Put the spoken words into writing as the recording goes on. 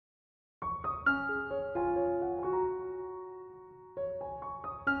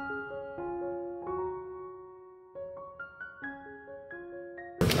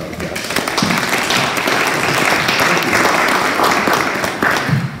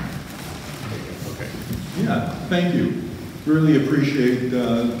Thank you. Really appreciate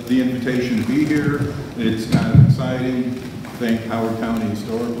the invitation to be here. It's kind of exciting. Thank Howard County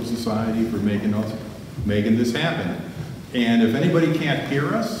Historical Society for making this happen. And if anybody can't hear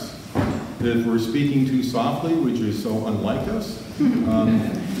us, if we're speaking too softly, which is so unlike us,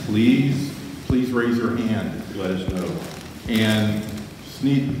 please raise your hand. Let us know. And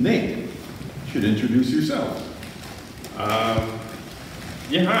Nate, should introduce yourself.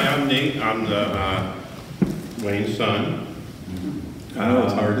 Yeah, hi, I'm Nate. I'm the Wayne's son. I know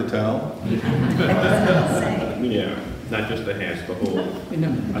it's hard to tell. Yeah, not just the hands, the whole.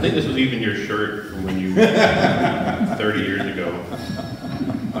 I think this was even your shirt from when you 30 years ago.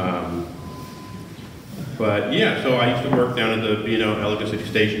 But yeah, so I used to work down at the B&O Ellicott City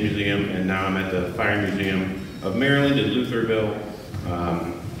Station Museum, and now I'm at the Fire Museum of Maryland in Lutherville.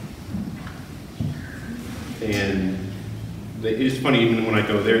 And it's funny, even when I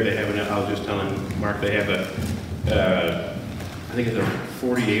go there, they have I was just telling Mark, they have I think it's a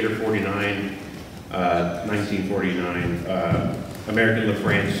 48 or 49, 1949 American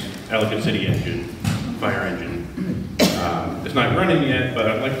LaFrance Ellicott City engine, fire engine. It's not running yet, but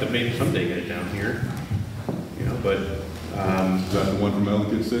I'd like to maybe someday get it down here. You know, but is that the one from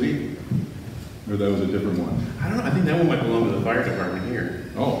Ellicott City, or that was a different one? I don't know. I think that one might belong to the fire department here.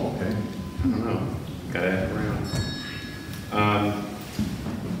 Oh, okay. I don't know. Gotta ask around.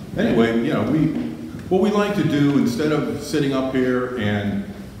 Anyway, you know, what we like to do, instead of sitting up here and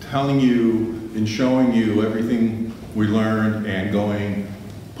telling you and showing you everything we learned and going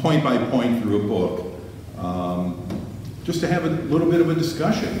point by point through a book, just to have a little bit of a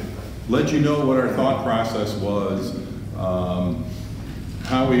discussion, let you know what our thought process was,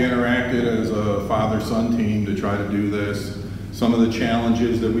 how we interacted as a father-son team to try to do this, some of the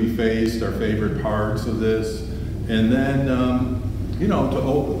challenges that we faced, our favorite parts of this, and then you know, to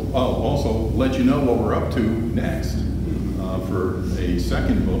also let you know what we're up to next for a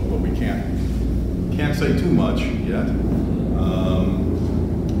second book, but we can't say too much yet.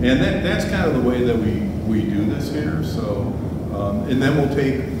 And that's kind of the way that we do this here. So, and then we'll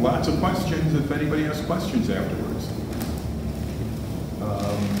take lots of questions if anybody has questions afterwards.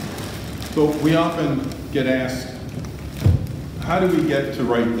 So we often get asked, how do we get to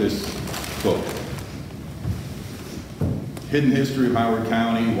write this book? Hidden History of Howard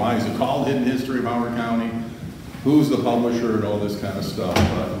County. Why is it called Hidden History of Howard County? Who's the publisher and all this kind of stuff.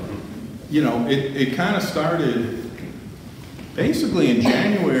 But, you know, it kind of started basically in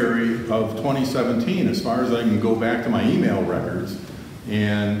January of 2017, as far as I can go back to my email records,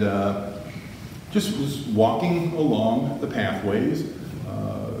 and just was walking along the pathways,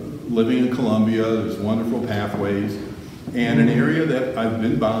 living in Columbia. There's wonderful pathways, and an area that I've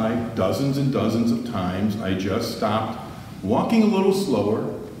been by dozens and dozens of times. I just stopped walking a little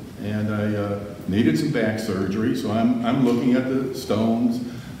slower, and I needed some back surgery, so I'm looking at the stones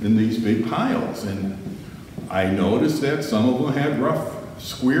in these big piles, and I noticed that some of them had rough,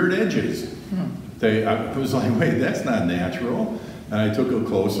 squared edges. I was like, wait, that's not natural. And I took a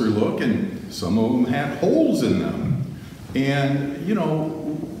closer look, and some of them had holes in them. And, you know,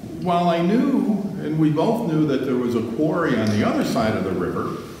 while I knew, and we both knew that there was a quarry on the other side of the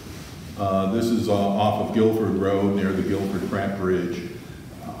river, this is off of Guilford Road near the Guilford Pratt Bridge.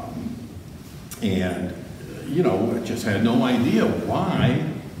 And, you know, I just had no idea why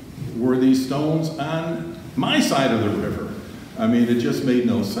were these stones on my side of the river. I mean, it just made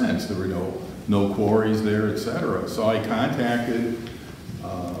no sense. There were no quarries there, etc. So I contacted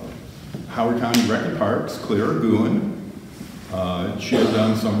Howard County Rec and Parks, Claire Gouen. She had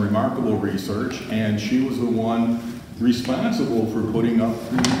done some remarkable research, and she was the one responsible for putting up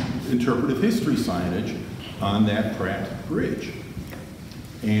the interpretive history signage on that Pratt Bridge.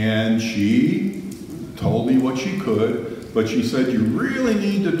 And she told me what she could, but she said, you really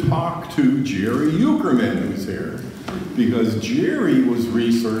need to talk to Jerry Euchreman, who's here, because Jerry was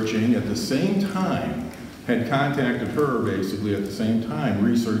researching at the same time, had contacted her basically at the same time,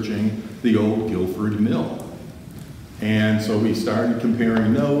 researching the old Guilford Mill. And so we started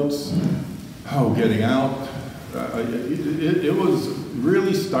comparing notes, getting out. It was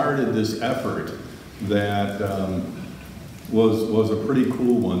really started this effort that was a pretty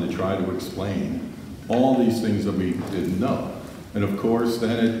cool one to try to explain all these things that we didn't know. And of course,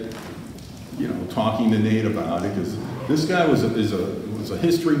 then it, you know, talking to Nate about it, because this guy was a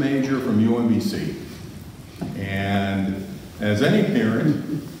history major from UMBC. And as any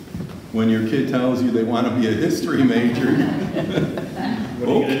parent, when your kid tells you they want to be a history major, what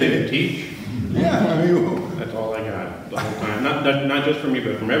are you going to do, teach? Yeah, I mean, that's all I got the whole time. Not just from me,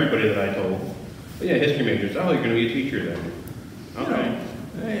 but from everybody that I told. But yeah, history majors. Oh, you're going to be a teacher then. Okay.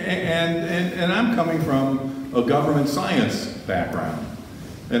 You know, and I'm coming from a government science background.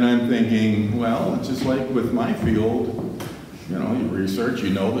 And I'm thinking, well, it's just like with my field, you know, you research, you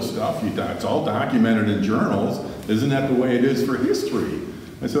know the stuff, it's all documented in journals. Isn't that the way it is for history?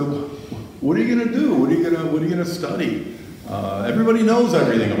 I said, what are you going to do? What are you going to study? Everybody knows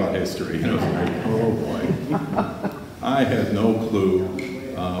everything about history. And I was like, oh boy. I had no clue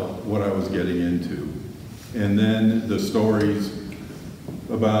what I was getting into. And then the stories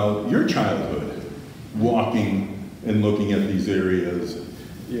about your childhood, walking and looking at these areas,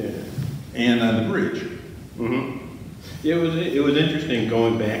 and on the bridge. Mm-hmm. It was interesting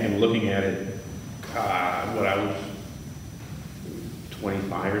going back and looking at it. What I was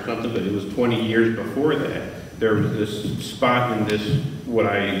 25 or something, but it was 20 years before that. There was this spot in this, what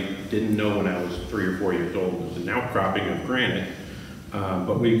I didn't know when I was 3 or 4 years old, was an outcropping of granite.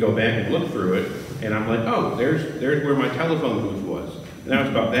 But we go back and look through it, and I'm like, oh, there's where my telephone booth was. And that was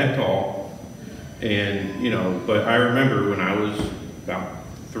about that tall. And, you know, but I remember when I was about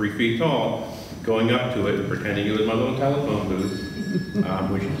 3 feet tall, going up to it and pretending it was my little telephone booth,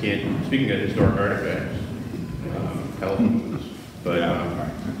 which you can't, speaking of historic artifacts, telephone booths. But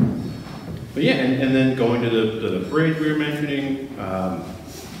yeah, and then going to the bridge we were mentioning,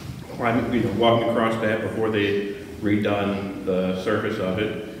 climbing, you know, walking across that before they redone the surface of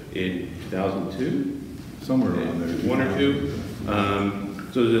it in 2002? Somewhere around there. 1 or 2.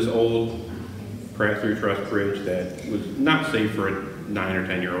 So there's this old pass-through truss bridge that was not safe for a 9 or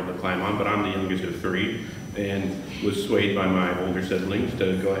 10-year-old to climb on, but I'm the youngest of 3 and was swayed by my older siblings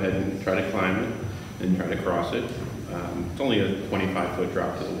to go ahead and try to climb it and try to cross it. It's only a 25-foot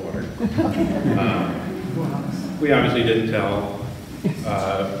drop to the water. We obviously didn't tell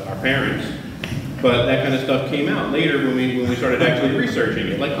our parents, but that kind of stuff came out later when we started actually researching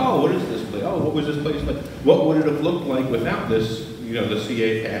it. Like, oh, what is this place? Oh, what was this place like? What would it have looked like without this, you know, the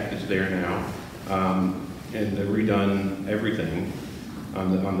CA path that's there now, and they've redone everything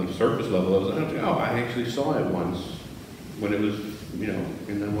on the surface level. I was like, oh, I actually saw it once when it was, you know,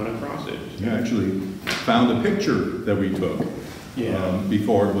 and then went across it. Yeah, actually found a picture that we took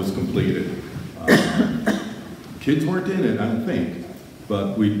before it was completed. Kids weren't in it, I don't think,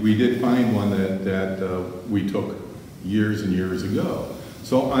 but we did find one that we took years and years ago.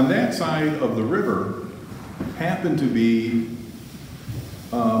 So on that side of the river happened to be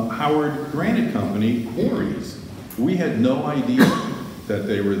Howard Granite Company quarries. We had no idea that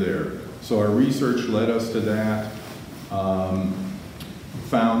they were there. So our research led us to that.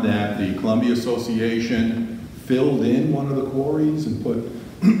 Found that the Columbia Association filled in one of the quarries and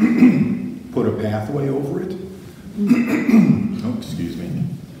put a pathway over it. Oh, excuse me.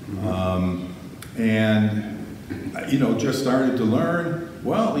 And, you know, just started to learn,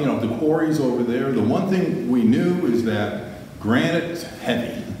 well, you know, the quarries over there, the one thing we knew is that granite's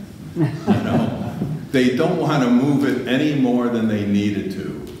heavy, you know. They don't want to move it any more than they needed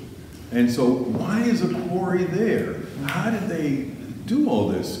to. And so why is a quarry there? How did they do all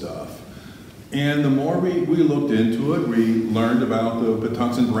this stuff? And the more we looked into it, we learned about the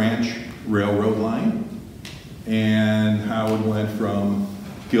Patuxent Branch Railroad line and how it went from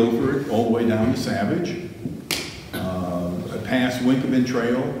Guilford all the way down to Savage, past Winkopin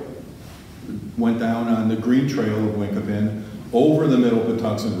Trail, went down on the Green Trail of Winkopin, over the Middle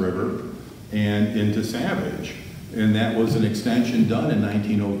Patuxent River, and into Savage. And that was an extension done in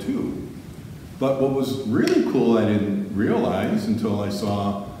 1902. But what was really cool, I didn't realize until I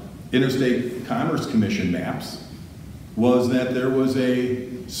saw Interstate Commerce Commission maps, was that there was a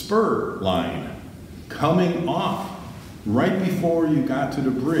spur line coming off right before you got to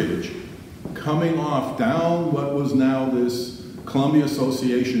the bridge, coming off down what was now this Columbia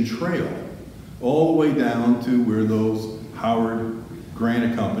Association Trail, all the way down to where those Howard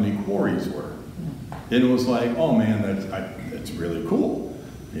Granite Company quarries were. And it was like, oh man, that's really cool.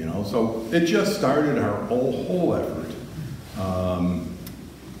 You know, so it just started our whole effort.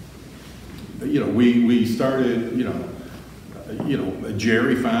 You know, we started, you know,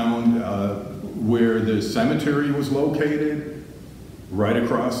 Jerry found where the cemetery was located right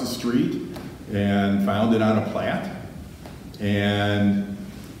across the street and found it on a plat. And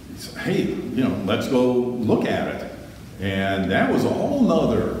hey, you know, let's go look at it. And that was a whole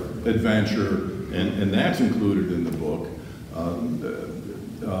nother adventure, and that's included in the book.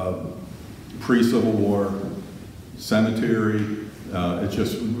 Pre-Civil War cemetery.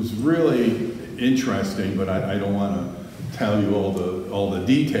 It was really interesting, but I don't want to tell you all the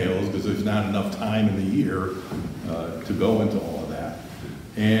details because there's not enough time in the year to go into all of that.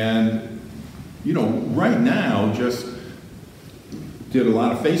 And you know, right now, just did a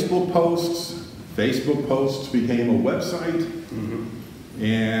lot of Facebook posts. Facebook posts became a website,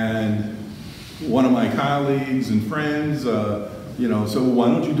 and one of my colleagues and friends, you know, so why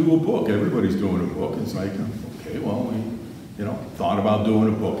don't you do a book? Everybody's doing a book. It's like, okay, well, we, you know, thought about doing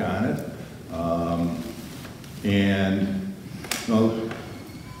a book on it. And well,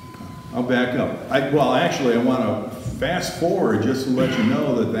 I'll back up. Well, actually, I want to fast forward just to let you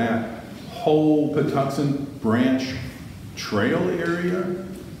know that that whole Patuxent Branch Trail area,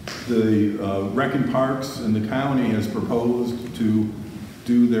 the Rec and Parks in the county has proposed to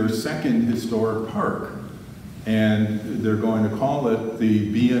do their second historic park. And they're going to call it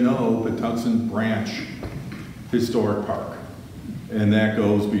the B&O Patuxent Branch Historic Park. And that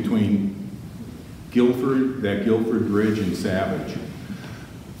goes between Guilford, that Guilford Bridge, and Savage.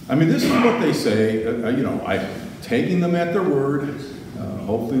 I mean, this is what they say, you know, I'm taking them at their word.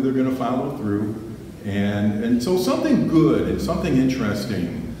 Hopefully they're going to follow through. And so something good and something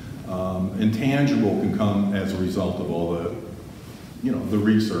interesting and tangible can come as a result of all the, you know, the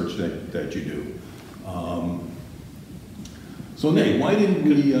research that you do. So Nate, why didn't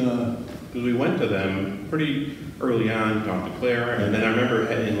we... Because we went to them pretty early on, talked to Claire, and then I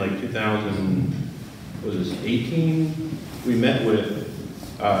remember in like 2018, we met with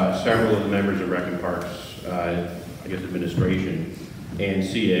several of the members of Rec and Parks, I guess administration, and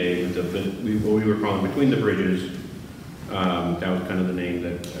CA, what we were calling Between the Bridges. That was kind of the name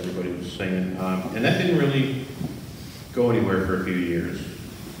that everybody was saying. And that didn't really go anywhere for a few years.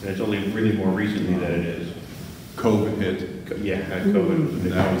 And it's only really more recently that it is. COVID hit. Yeah, COVID was a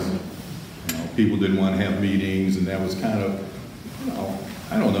big that was, you know, people didn't want to have meetings, and that was kind of, you know,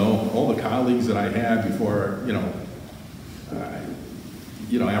 I don't know, all the colleagues that I had before, you know,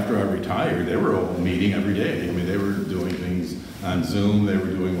 after I retired, they were all meeting every day. I mean, they were doing things on Zoom, they were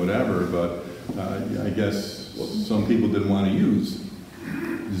doing whatever, but I guess some people didn't want to use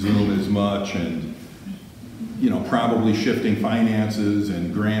Zoom as much, and, you know, probably shifting finances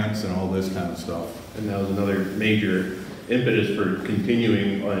and grants and all this kind of stuff. And that was another major impetus for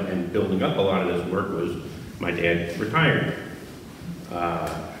continuing and building up a lot of this work was my dad retired.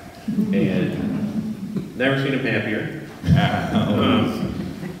 And never seen him happier.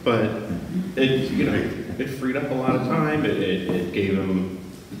 But it, you know, it freed up a lot of time. It gave him,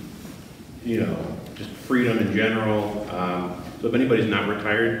 you know, just freedom in general. So if anybody's not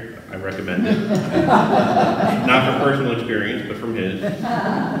retired, I recommend it. Not from personal experience, but from his.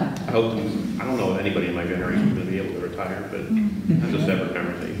 I don't know if anybody in my generation is going to be able to retire, but that's a separate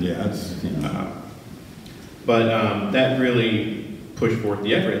conversation. Yeah, that's, you know. But that really pushed forth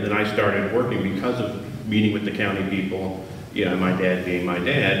the effort, and then I started working because of meeting with the county people. You know, my dad being my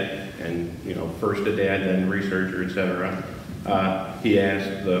dad, and, you know, first a dad, then researcher, etc. He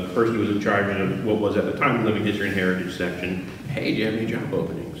asked the person who was in charge of what was at the time the Living History and Heritage section, hey, do you have any job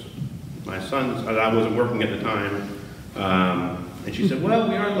openings? My son's, I wasn't working at the time, and she said, well,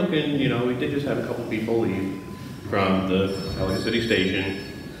 we are looking, you know, we did just have a couple people leave from the Ellicott City station,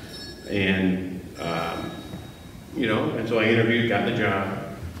 and, you know, and so I interviewed, got the job,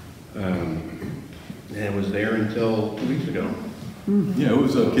 and was there until 2 weeks ago. Yeah, it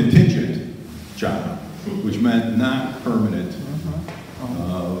was a contingent job, which meant not permanent,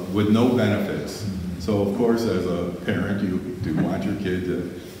 with no benefits. So of course, as a parent, you do want your kid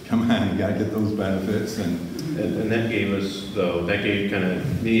to, come on, you gotta get those benefits. And that gave us, though, that gave kind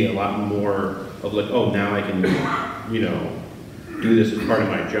of me a lot more of like, oh, now I can, you know, do this as part of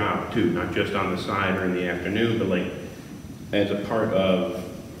my job too, not just on the side or in the afternoon, but like as a part of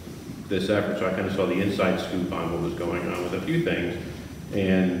this effort. So I kind of saw the inside scoop on what was going on with a few things.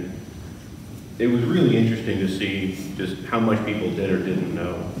 And it was really interesting to see just how much people did or didn't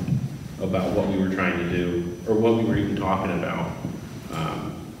know about what we were trying to do or what we were even talking about.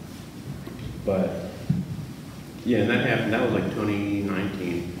 But yeah, and that happened, that was like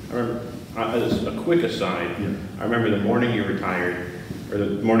 2019. I remember, as a quick aside, I remember the morning you retired, or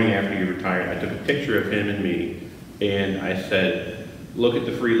the morning after you retired, I took a picture of him and me, and I said, look at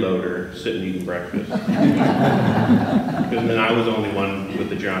the freeloader sitting eating breakfast. Because then I was the only one with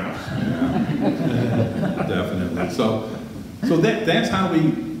the job. Yeah. Definitely. So that's how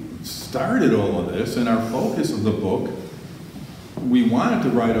we started all of this, and our focus of the book, we wanted to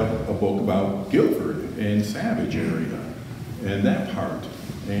write a book about Guilford and Savage area and that part.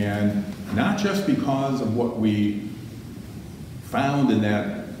 And not just because of what we found in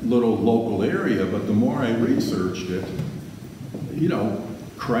that little local area, but the more I researched it, you know,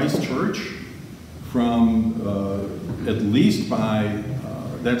 Christ Church from at least by,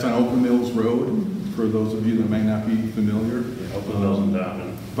 that's on Open Mills Road, for those of you that may not be familiar. Yeah, Open Mills and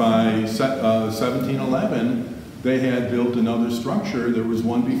Dobbin. By 1711, they had built another structure. There was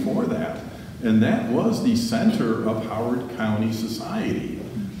one before that. And that was the center of Howard County society.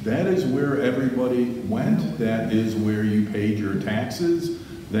 that is where everybody went. That is where you paid your taxes.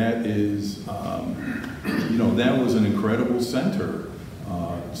 That is, you know, that was an incredible center.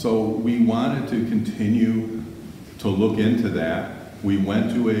 So we wanted to continue to look into that. We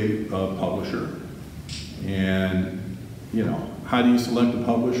went to a publisher, and, you know, how do you select a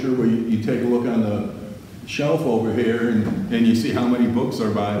publisher? Well, you take a look on the shelf over here, and you see how many books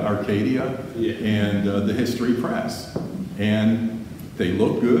are by Arcadia and the History Press. And they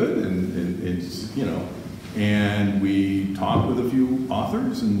look good, and it's, you know, and we talked with a few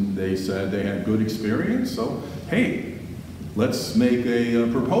authors, and they said they had good experience. So, hey, let's make a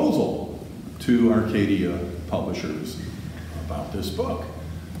proposal to Arcadia publishers about this book.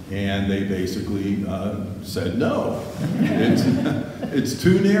 And they basically said no. It's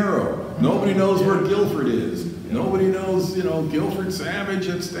too narrow. Nobody knows where Guilford is. Nobody knows, you know, Guilford Savage.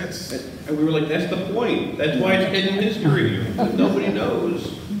 And we were like, that's the point. That's why it's hidden history. Nobody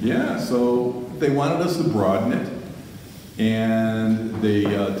knows. Yeah, so they wanted us to broaden it, and they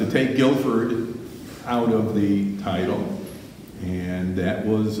to take Guilford out of the title, and that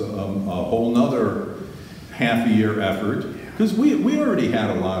was a whole nother half-a-year effort, because we already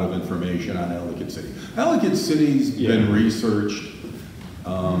had a lot of information on Ellicott City. Ellicott City's been researched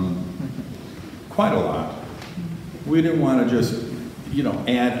quite a lot. We didn't want to just, you know,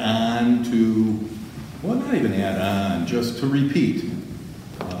 add on to, well, not even add on, just to repeat.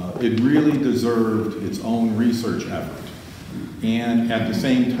 It really deserved its own research effort. And at the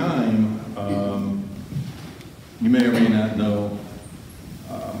same time, you may or may not know,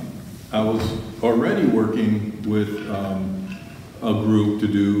 I was already working with a group to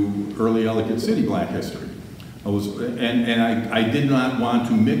do early Ellicott City Black history. I did not want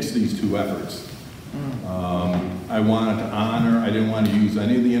to mix these two efforts. I wanted to honor, I didn't want to use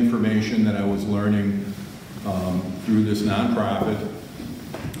any of the information that I was learning through this nonprofit.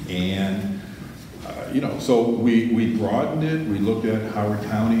 And, you know, so we broadened it. We looked at Howard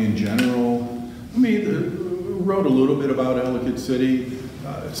County in general. I mean, wrote a little bit about Ellicott City.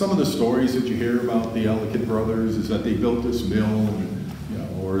 Some of the stories that you hear about the Ellicott brothers is that they built this mill, and, you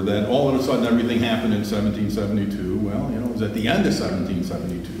know, or that all of a sudden everything happened in 1772. Well, you know, it was at the end of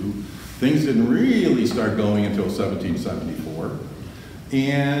 1772. Things didn't really start going until 1774.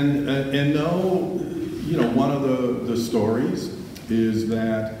 And no, you know, one of the stories is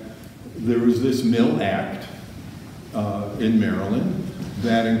that there was this Mill Act in Maryland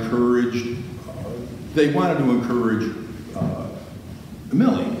that encouraged, they wanted to encourage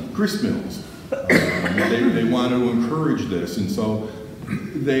milling, grist mills. They wanted to encourage this, and so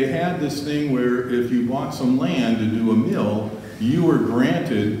they had this thing where if you bought some land to do a mill, you were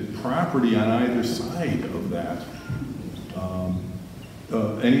granted property on either side of that,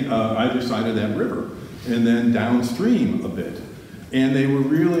 either side of that river, and then downstream a bit. And they were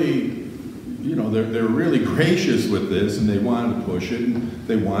really, you know, they're really gracious with this, and they wanted to push it, and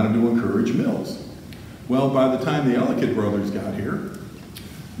they wanted to encourage mills. Well, by the time the Ellicott brothers got here,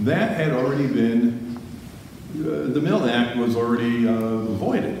 that had already been, the Mill Act was already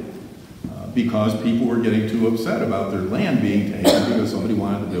voided because people were getting too upset about their land being taken because somebody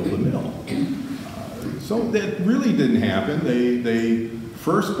wanted to build a mill. So that really didn't happen. They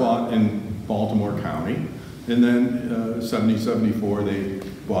first bought in Baltimore County, and then 1774 they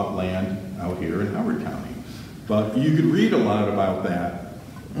bought land out here in Howard County. But you could read a lot about that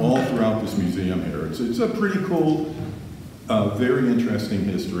all throughout this museum here. It's a pretty cool, very interesting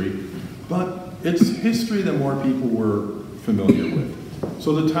history, but it's history that more people were familiar with.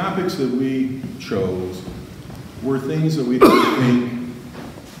 So the topics that we chose were things that we didn't think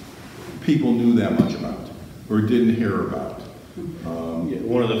people knew that much about or didn't hear about.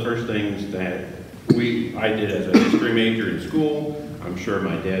 One of the first things that I did as a history major in school, I'm sure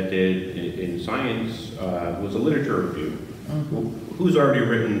my dad did in science, was a literature review. Who's already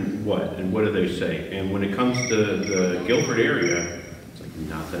written what, and what do they say? And when it comes to the Guilford area, it's like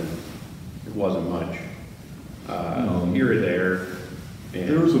nothing. It wasn't much. Here or there.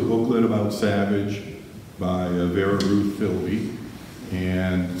 There was a booklet about Savage by Vera Ruth Philby,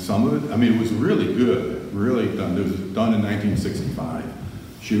 and some of it, I mean, it was really good, really done. It was done in 1965.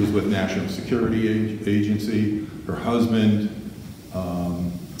 She was with National Security Agency. Her husband,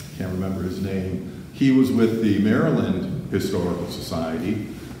 can't remember his name, he was with the Maryland Historical Society,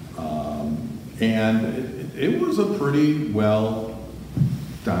 and it was a pretty well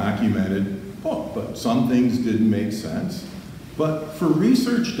documented book, but some things didn't make sense. But for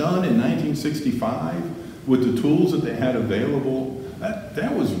research done in 1965 with the tools that they had available,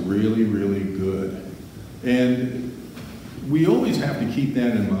 that was really, really good. And we always have to keep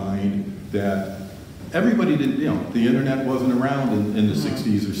that in mind, that everybody didn't, the internet wasn't around in the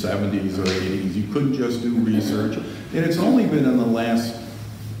 60s or 70s or 80s. You couldn't just do research. And it's only been in the last,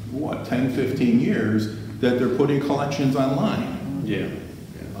 10, 15 years that they're putting collections online. Yeah.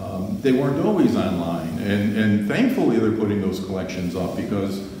 They weren't always online. And thankfully they're putting those collections up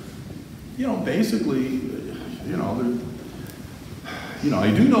because, basically,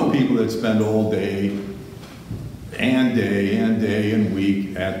 I do know people that spend all day and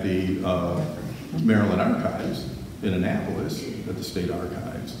week at the Maryland Archives in Annapolis, at the State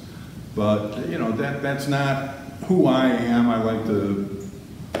Archives. But, that's not who I am. I like to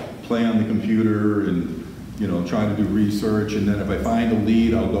play on the computer and, try to do research, and then if I find a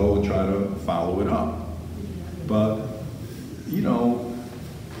lead, I'll go and try to follow it up. But,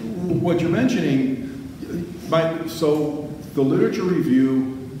 what you're mentioning, so the literature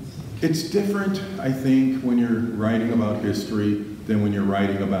review, it's different, I think, when you're writing about history than when you're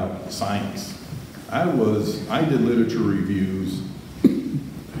writing about science. I did literature reviews,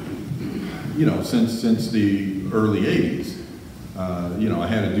 since the early 80s. I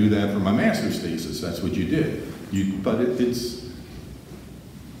had to do that for my master's thesis. That's what you did. But it's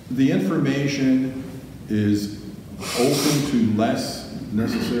the information is open to less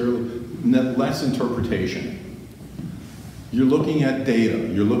interpretation. You're looking at data.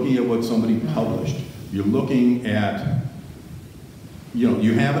 You're looking at what somebody published. You're looking at,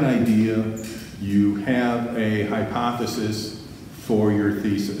 you have an idea. You have a hypothesis for your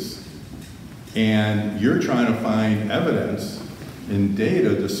thesis. And you're trying to find evidence and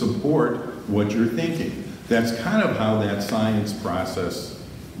data to support what you're thinking. That's kind of how that science process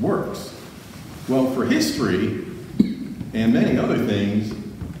works. Well, for history and many other things,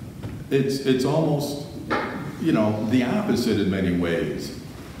 it's almost, the opposite in many ways.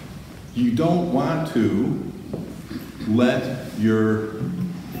 You don't want to let your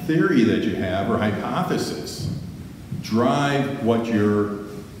theory that you have or hypothesis drive what you're,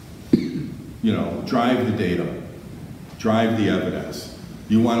 drive the data, drive the evidence.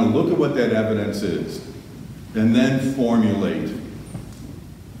 You want to look at what that evidence is and then formulate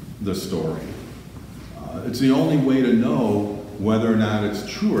the story. It's the only way to know whether or not it's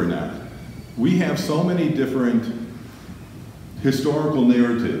true or not. We have so many different historical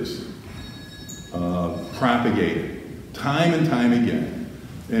narratives propagated time and time again,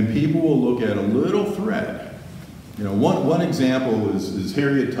 and people will look at a little thread. One example is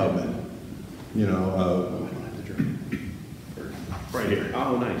Harriet Tubman. Right here.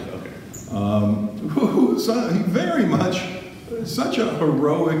 Oh, nice. Okay. Who's very much such a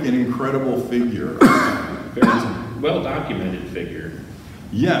heroic and incredible figure. Very well-documented figure.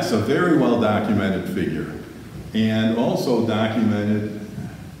 Yes, a very well-documented figure. And also documented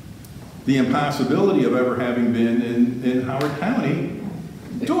the impossibility of ever having been in Howard County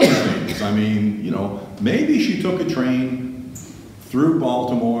doing things. I mean, maybe she took a train through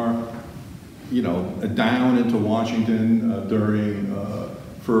Baltimore, down into Washington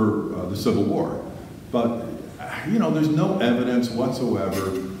for the Civil War. But, there's no evidence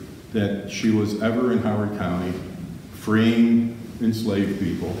whatsoever that she was ever in Howard County freeing enslaved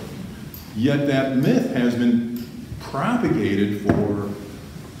people. Yet that myth has been propagated for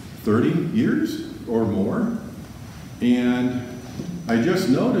 30 years or more. And I just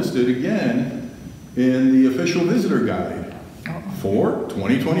noticed it again in the official visitor guide for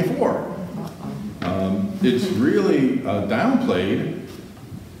 2024. It's really downplayed,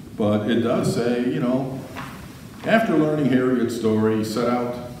 but it does say, after learning Harriet's story,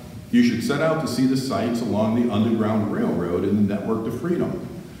 you should set out to see the sights along the Underground Railroad in the Network to Freedom,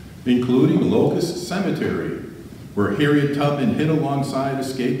 including Locust Cemetery, where Harriet Tubman hid alongside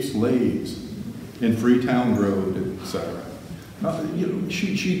escaped slaves, in Freetown Road, etc.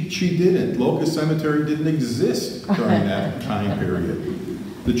 She didn't. Locust Cemetery didn't exist during that time period.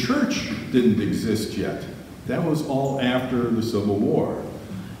 The church didn't exist yet. That was all after the Civil War.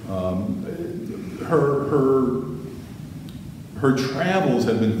 Her travels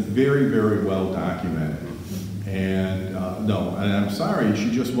have been very, very well documented. And and I'm sorry, she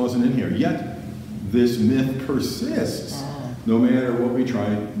just wasn't in here. Yet, this myth persists, no matter what we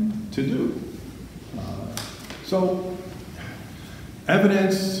try to do. So,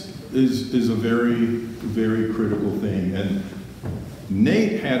 evidence is a very, very critical thing. And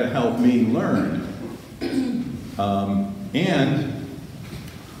Nate had to help me learn. And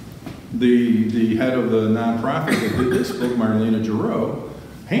the head of the nonprofit that did this book, Marlena Giroux,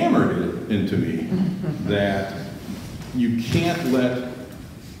 hammered it into me that you can't let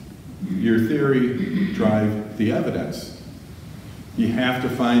your theory drive the evidence. You have to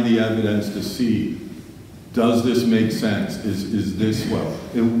find the evidence to see, does this make sense? Is this,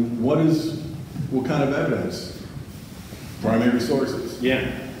 and what is What kind of evidence? Primary sources. Yeah,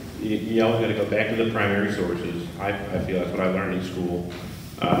 you always got to go back to the primary sources. I feel that's what I learned in school.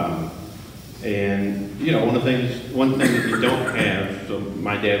 And you know, one thing that you don't have. So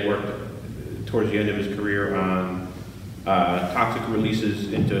my dad worked towards the end of his career on toxic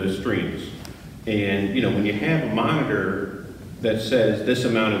releases into streams. And you know, when you have a monitor that says this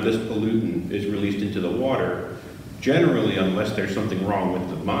amount of this pollutant is released into the water, generally, unless there's something wrong with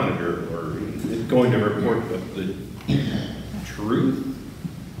the monitor, or it's going to report the truth,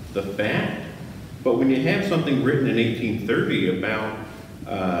 the fact. But when you have something written in 1830 about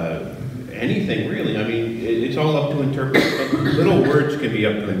anything really, I mean, it's all up to interpretation. Little words can be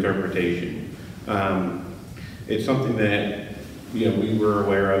up to interpretation. It's something that, you know, we were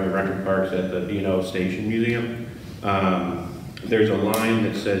aware of in record parks at the B&O Station Museum. There's a line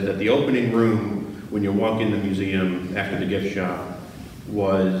that says that the opening room when you walk in the museum after the gift shop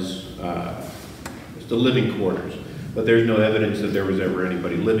was it's the living quarters, but there's no evidence that there was ever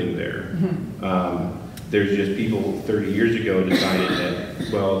anybody living there. There's just people 30 years ago decided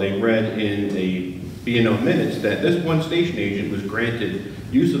that, well, they read in a B&O minutes that this one station agent was granted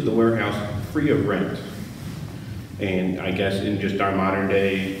use of the warehouse free of rent. And I guess in just our modern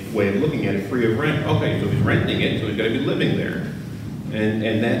day way of looking at it, free of rent, okay, so he's renting it, so he's got to be living there.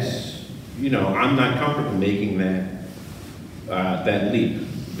 And that's, you know, I'm not comfortable making that leap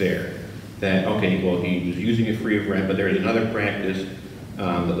there. That, okay, well, he was using it free of rent, but there is another practice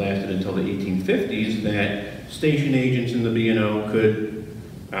that lasted until the 1850s that station agents in the B&O could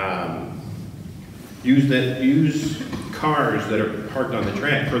use cars that are parked on the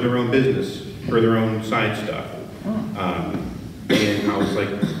track for their own business, for their own side stuff. And I was like,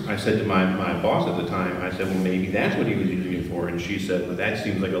 I said to my boss at the time, I said, well, maybe that's what he was using it for. And she said, well, that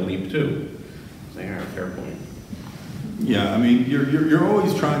seems like a leap too. I was like, all right, fair point. Yeah, I mean, you're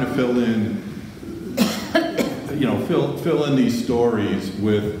always trying to fill in, you know, fill in these stories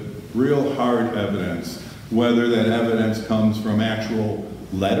with real hard evidence, whether that evidence comes from actual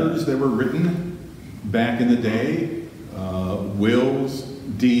letters that were written back in the day, wills,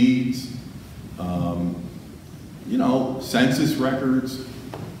 deeds, you know, census records.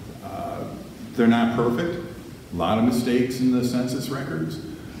 They're not perfect. A lot of mistakes in the census records.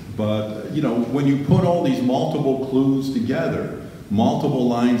 But, you know, when you put all these multiple clues together, multiple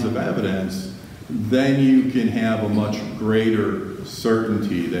lines of evidence, then you can have a much greater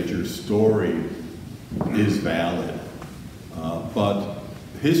certainty that your story is valid. But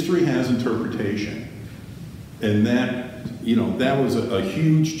history has interpretation. And that, you know, that was a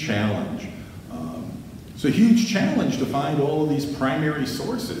huge challenge. It's a huge challenge to find all of these primary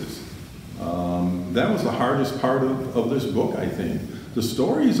sources. That was the hardest part of this book, I think. The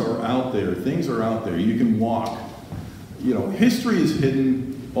stories are out there, things are out there, you can walk. You know, history is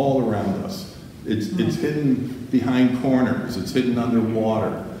hidden all around us. It's hidden behind corners, it's hidden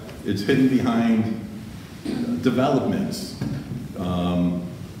underwater, it's hidden behind developments.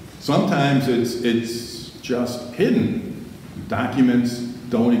 Sometimes it's just hidden. Documents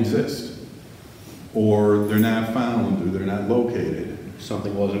don't exist, or they're not found, or they're not located.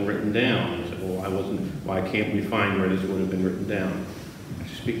 Something wasn't written down. I said, well, why can't we find where this would have been written down?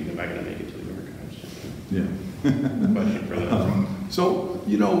 Speaking of, I'm going to make it to the archives. Yeah. Question for that. So,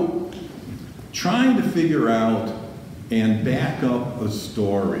 you know, trying to figure out and back up a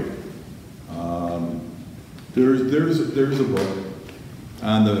story. There's a book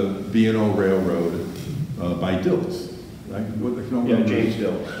on the B&O Railroad by Dilts, right? Yeah, James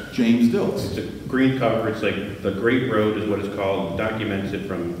Dilts. James Dilts. It's a green cover. It's like the Great Road is what it's called. It documents it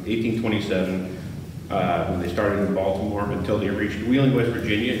from 1827 when they started in Baltimore until they reached Wheeling, West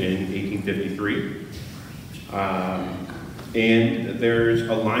Virginia in 1853. And there's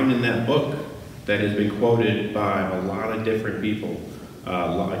a line in that book that has been quoted by a lot of different people.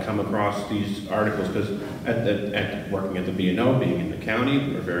 I come across these articles because working at the B&O, being in the county,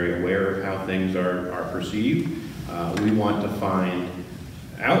 we're very aware of how things are perceived. We want to find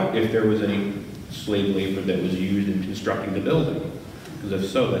out if there was any slave labor that was used in constructing the building. Because if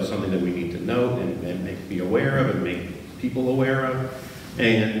so, that's something that we need to know and be aware of and make people aware of.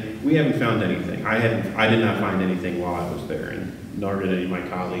 And we haven't found anything. I did not find anything while I was there, and nor did any of my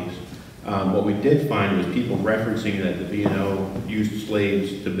colleagues. What we did find was people referencing that the B&O used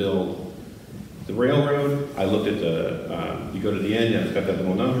slaves to build the railroad. I looked at you go to the end, and it's got that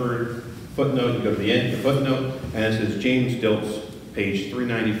little number, footnote, you go to the end, the footnote, and it says James Dilts, page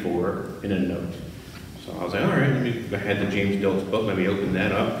 394, in a note. So I was like, all right, I had the James Dilts book, let me open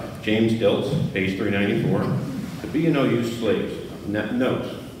that up. James Dilts, page 394, the B&O used slaves, notes.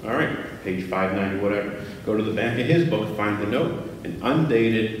 All right, page 590, whatever. Go to the back of his book, find the note, an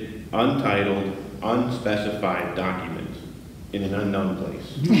undated, untitled unspecified document in an unknown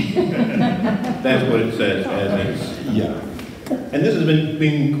place. That's what it says as is. Yeah. And this has been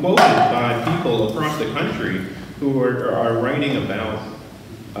being quoted by people across the country who are writing about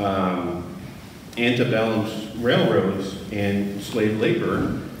antebellum railroads and slave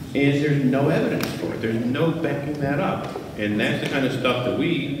labor, and there's no evidence for it. There's no backing that up. And that's the kind of stuff that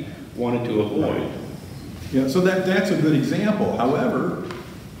we wanted to avoid. Yeah, so that's a good example. However,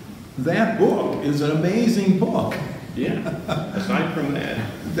 that book is an amazing book. Yeah, aside from that.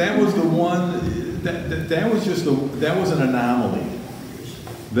 That was the one, that was an anomaly.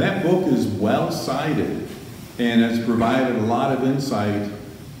 That book is well cited and has provided a lot of insight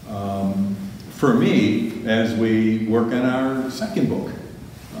for me as we work on our second book.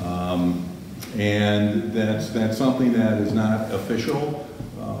 And that's something that is not official.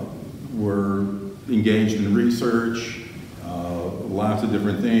 We're engaged in research, lots of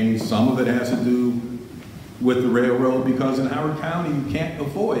different things. Some of it has to do with the railroad, because in Howard County you can't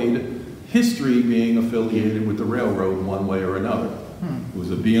avoid history being affiliated with the railroad in one way or another. It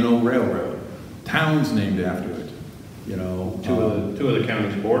was a B&O Railroad, towns named after it. You know, two of the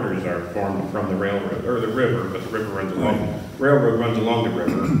county's borders are formed from the railroad, or the river, but the river runs along, railroad runs along the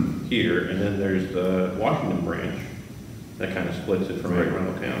river here, and then there's the Washington branch that kind of splits it from Anne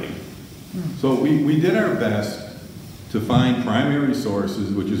Arundel County. So we did our best to find primary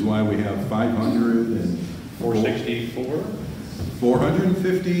sources, which is why we have 464?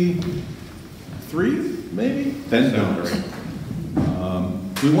 453, maybe? 10 notes.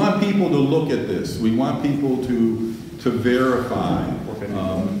 We want people to look at this. We want people to verify.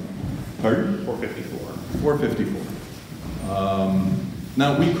 454. Pardon? 454. 454.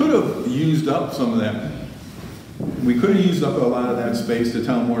 Now, we could have used up some of that. We could have used up a lot of that space to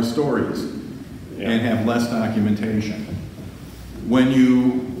tell more stories and have less documentation. When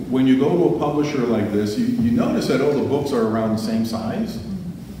you go to a publisher like this, you notice that all the books are around the same size.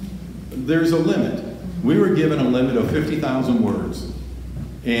 There's a limit. We were given a limit of 50,000 words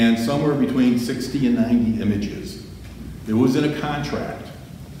and somewhere between 60 and 90 images. It was in a contract.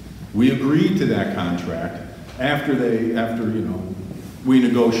 We agreed to that contract after you know, we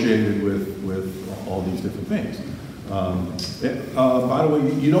negotiated with all these different things. By the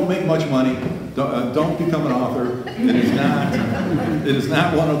way, you don't make much money. Don't become an author. It is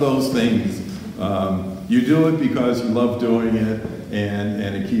not one of those things. You do it because you love doing it,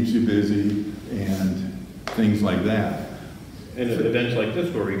 and it keeps you busy, and things like that. And at events like this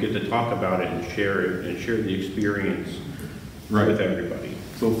where we get to talk about it and share the experience with everybody.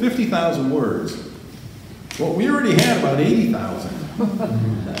 So 50,000 words. Well, we already had about 80,000.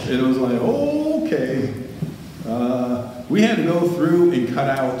 It was like, okay. We had to go through and cut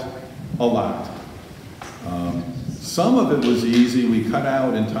out a lot. Some of it was easy. We cut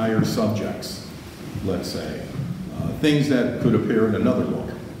out entire subjects, let's say. Things that could appear in another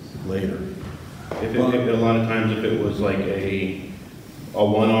book later. A lot of times if it was like a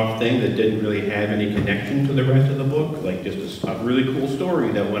one-off thing that didn't really have any connection to the rest of the book, like just a really cool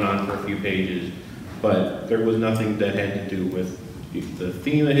story that went on for a few pages, but there was nothing that had to do with the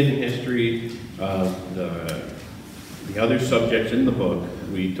theme of hidden history, the other subjects in the book,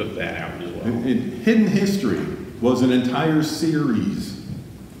 we took that out as well. Hidden History was an entire series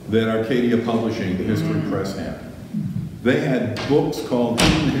that Arcadia Publishing, the History Press, had. They had books called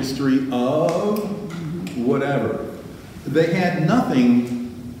Hidden History of whatever. They had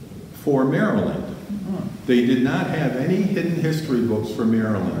nothing for Maryland. They did not have any hidden history books for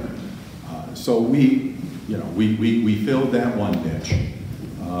Maryland. So we filled that one niche.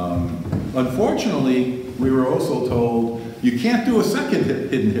 Unfortunately, we were also told you can't do a second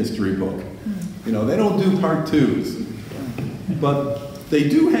hidden history book. You know, they don't do part twos. But they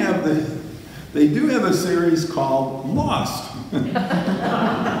do have a series called Lost.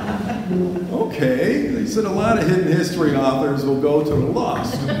 Okay, they said a lot of hidden history authors will go to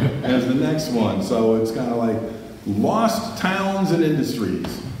Lost as the next one. So it's kind of like Lost Towns and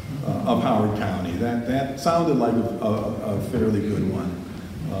Industries of Howard County. That sounded like a fairly good one.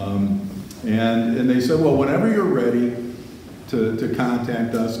 And they said, well, whenever you're ready to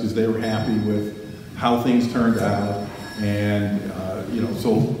contact us, because they were happy with how things turned out, and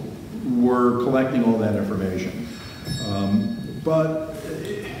so we're collecting all that information.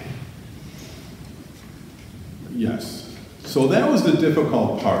 Yes. So that was the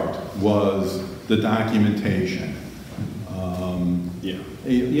difficult part, was the documentation.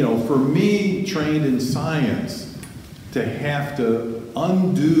 For me, trained in science, to have to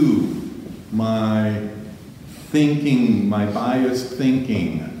undo my thinking, my biased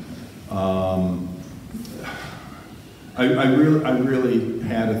thinking, I really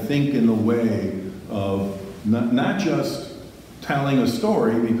had to think in a way of not just telling a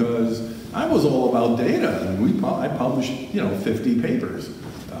story, because I was all about data, and I published 50 papers.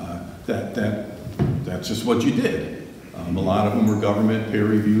 That's just what you did. A lot of them were government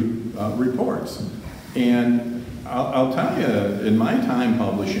peer-reviewed reports. And I'll tell you, in my time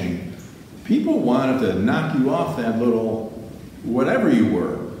publishing, people wanted to knock you off that little whatever you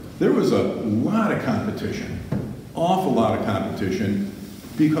were. There was a lot of competition, awful lot of competition,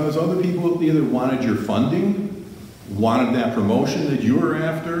 because other people either wanted your funding, wanted that promotion that you were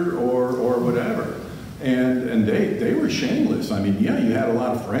after, or whatever. And they were shameless. I mean, yeah, you had a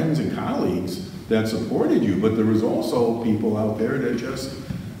lot of friends and colleagues that supported you, but there was also people out there that just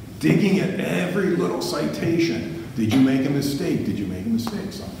digging at every little citation. Did you make a mistake? Did you make a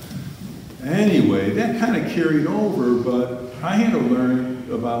mistake? So anyway, that kind of carried over, but I had to learn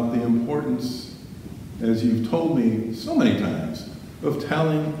about the importance, as you've told me so many times, of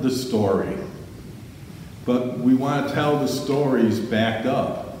telling the story. But we want to tell the stories backed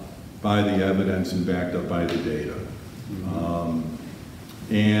up by the evidence and backed up by the data.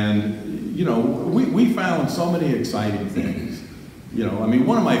 We found so many exciting things. I mean,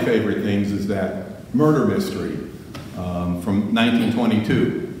 one of my favorite things is that murder mystery from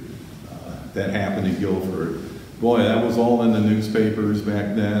 1922 that happened in Guilford. Boy, that was all in the newspapers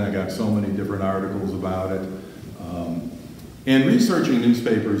back then. I got so many different articles about it. And researching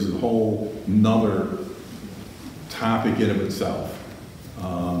newspapers is a whole nother topic in of itself.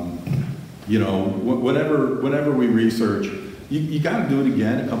 Whenever we research, you got to do it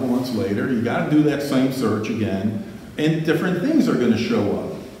again a couple months later. You got to do that same search again, and different things are going to show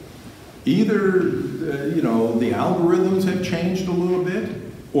up. Either the algorithms have changed a little bit,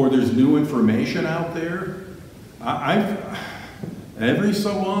 or there's new information out there. Every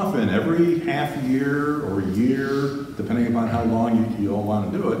so often, every half year or year, depending upon how long you all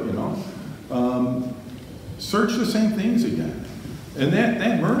want to do it, search the same things again. And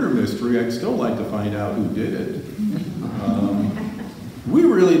that murder mystery, I'd still like to find out who did it. We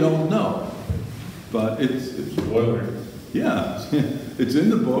really don't know, but it's spoiler. Yeah, it's in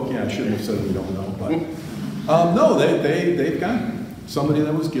the book. Yeah, I shouldn't have said we don't know, but no, they've got somebody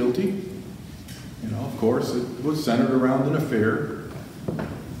that was guilty. Of course, it was centered around an affair.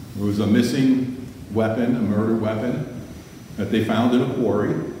 There was a missing weapon, a murder weapon, that they found in a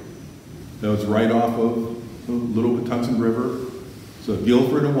quarry that was right off of the Little Patuxent River. It's a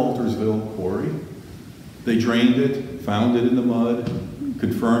Guilford and Waltersville quarry. They drained it, found it in the mud,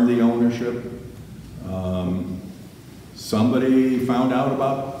 confirmed the ownership. Somebody found out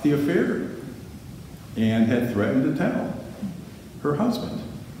about the affair and had threatened to tell her husband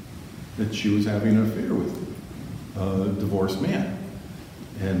that she was having an affair with a divorced man.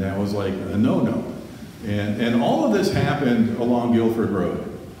 And that was like a no-no. And all of this happened along Guilford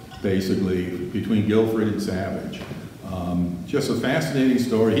Road, basically, between Guilford and Savage. Just a fascinating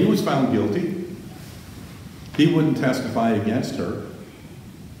story. He was found guilty. He wouldn't testify against her.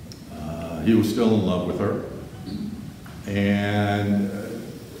 He was still in love with her. And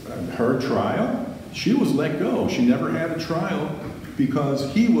her trial, she was let go. She never had a trial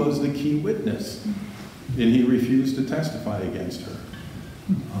because he was the key witness, and he refused to testify against her.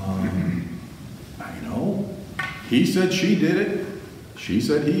 He said she did it. She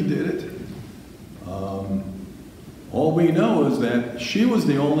said he did it. All we know is that she was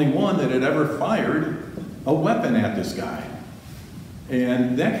the only one that had ever fired a weapon at this guy.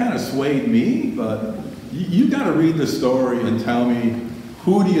 And that kind of swayed me, but you got to read the story and tell me,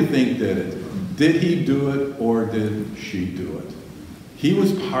 who do you think did it? Did he do it or did she do it? He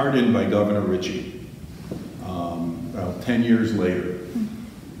was pardoned by Governor Ritchie about 10 years later.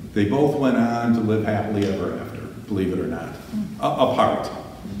 They both went on to live happily ever after, believe it or not, apart.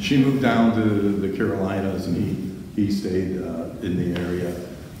 She moved down to the Carolinas and he stayed in the area.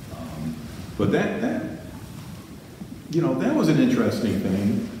 But that was an interesting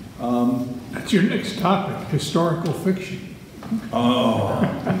thing. That's your next topic, historical fiction. Oh.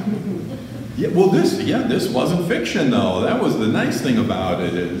 Yeah, well, this wasn't fiction, though. That was the nice thing about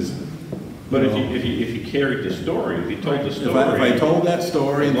it is. But if you carried the story, if you told the story, if I told that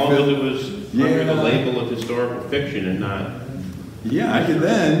story, as long as it was under the label of historical fiction and not. Yeah, I could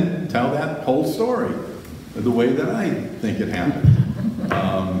then tell that whole story the way that I think it happened.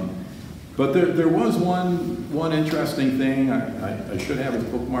 But there was one interesting thing. I should have it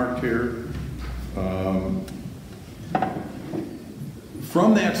bookmarked here.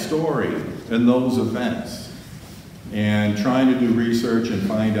 From that story and those events, and trying to do research and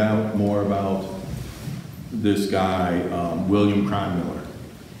find out more about this guy, William Cronmiller.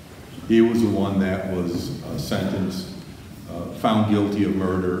 He was the one that was sentenced, found guilty of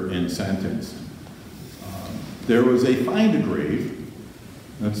murder and sentenced. there was a Find a Grave.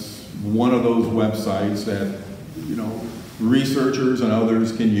 That's one of those websites that, you know, researchers and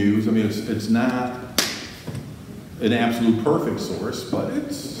others can use. I mean, it's not an absolute perfect source, but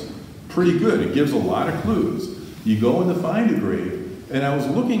it's pretty good. It gives a lot of clues. You go into Find a Grave, and I was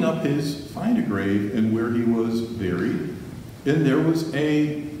looking up his Find a Grave and where he was buried, and there was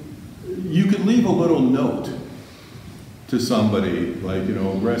you could leave a little note to somebody, like, you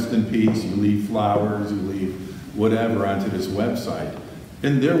know, rest in peace, you leave flowers, you leave whatever onto this website.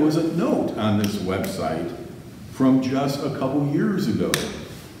 And there was a note on this website from just a couple years ago.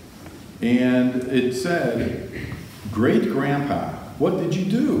 And it said, "Great-grandpa, what did you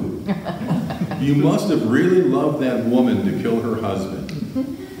do? You must have really loved that woman to kill her husband.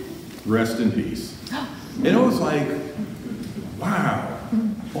 Rest in peace." And it was like, wow,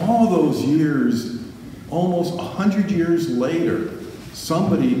 all those years, almost 100 years later,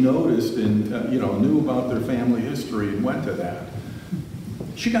 somebody noticed and you know, knew about their family history and went to that.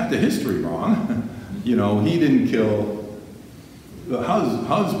 She got the history wrong. You know, he didn't kill the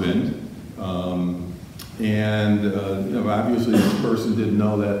husband, and you know, obviously this person didn't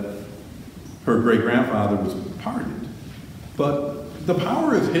know that her great-grandfather was pardoned. But the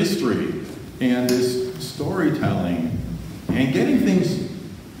power of history and this storytelling and getting things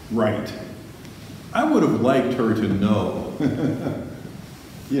right, I would have liked her to know,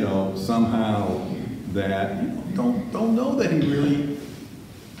 you know, somehow that, you know, don't know that he really,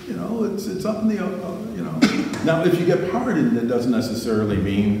 you know, it's up in the, you know. Now, if you get pardoned, that doesn't necessarily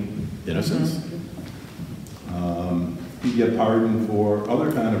mean innocence. You get pardoned for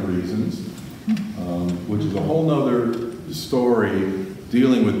other kind of reasons, which is a whole nother story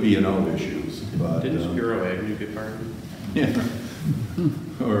dealing with B&O issues. But, didn't Spiro Agnew get pardoned? Yeah.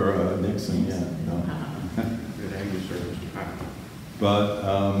 Or Nixon, yeah. No. Good Agnew service. But,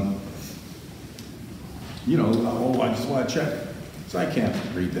 you know, oh, I just want to check. So I can't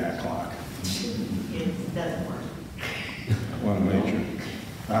read that clock. It doesn't work. I want to make sure.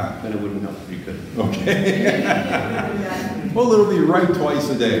 Then it wouldn't help if you could. Okay. Well, it'll be right twice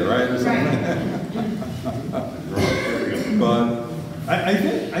a day, right? Or something. But I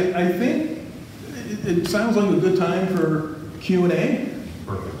think it sounds like a good time for Q&A.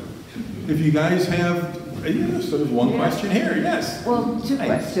 Perfect. If you guys have, yes, there's one question here, yes. Well, two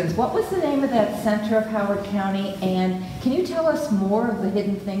questions. What was the name of that center of Howard County, and can you tell us more of the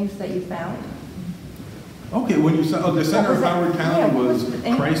hidden things that you found? Okay, when you said, the center of Howard County was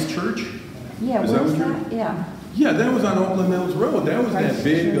and, Christ Church? Yeah, Is what that was what you're- that? Yeah. Yeah, that was on Oakland Mills Road. That was Christ that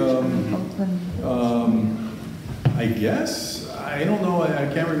big, Church on Oakland Mills. I guess, I don't know, I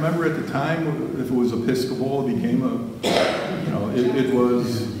can't remember at the time if it was Episcopal, it became a, you know, it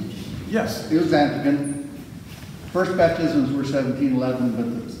was, yes. It was Anglican. First baptisms were 1711,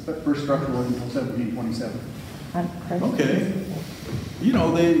 but the first structure wasn't until 1727. On Christ Okay. You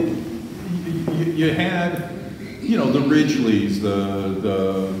know, you had, you know, the Ridgeleys,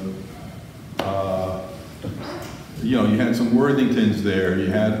 you know, you had some Worthingtons there, you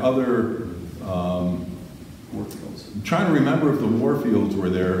had other, I'm trying to remember if the Warfields were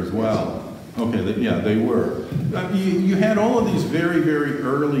there as well. Okay, yeah, they were. You had all of these very, very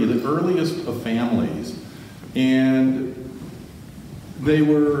early, the earliest of families, and they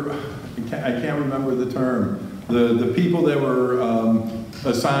were, I can't remember the term, the people that were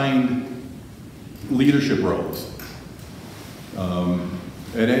assigned leadership roles.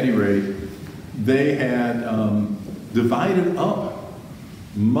 At any rate, they had divided up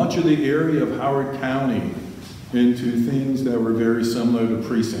much of the area of Howard County into things that were very similar to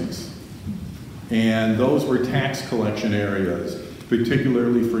precincts. And those were tax collection areas,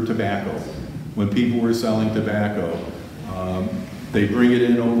 particularly for tobacco. When people were selling tobacco, they bring it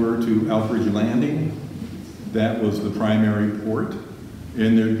in over to Elfridge Landing. That was the primary port.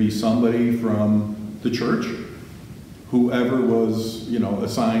 And there'd be somebody from the church, whoever was, you know,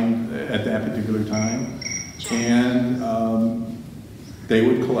 assigned at that particular time. And they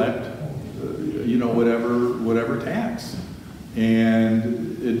would collect, you know, whatever tax.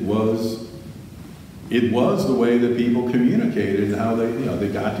 And it was the way that people communicated and how they, you know, they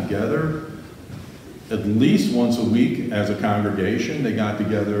got together at least once a week as a congregation. They got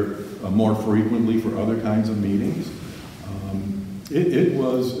together more frequently for other kinds of meetings. It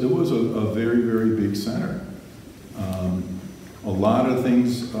was a very, very big center. A lot of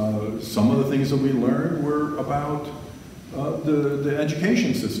things, some of the things that we learned were about the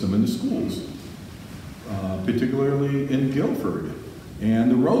education system in the schools, particularly in Guilford,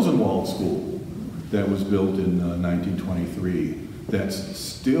 and the Rosenwald School that was built in 1923 that's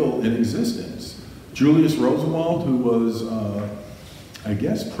still in existence. Julius Rosenwald, who was I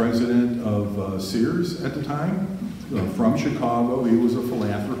guess, president of Sears at the time, from Chicago. He was a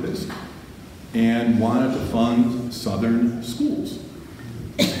philanthropist and wanted to fund Southern schools,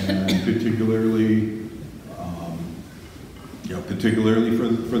 and particularly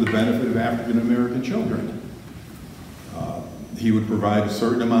for the benefit of African American children. He would provide a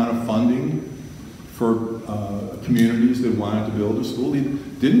certain amount of funding for communities that wanted to build a school. He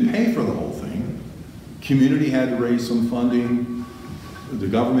didn't pay for the whole thing. Community had to raise some funding. The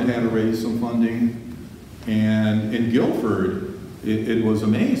government had to raise some funding. And in Guilford, it was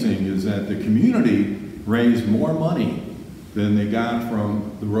amazing is that the community raised more money than they got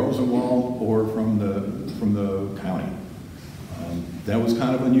from the Rosenwald or from the county. That was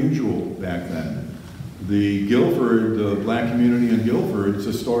kind of unusual back then. The Guilford, the black community in Guilford, it's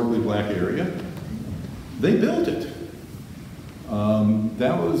a historically black area. They built it.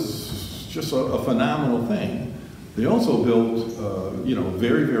 That was just a phenomenal thing. They also built,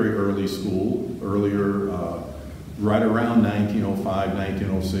 very, very early school, earlier, right around 1905,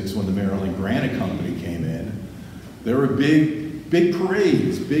 1906, when the Maryland Granite Company came in. There were big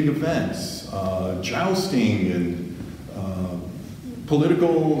parades, big events, jousting and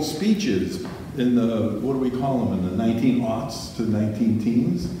political speeches in the, what do we call them, in the 19-aughts to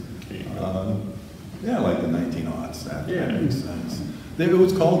 19-teens? Yeah, like the 19-aughts, that makes sense. It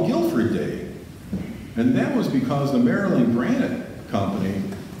was called Guilford Day. And that was because the Maryland Granite Company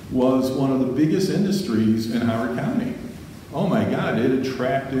was one of the biggest industries in Howard County. Oh my God, it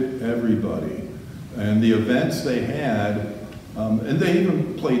attracted everybody. And the events they had, and they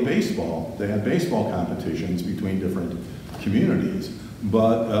even played baseball. They had baseball competitions between different communities.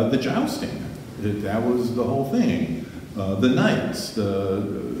 But the jousting, that was the whole thing. The nights,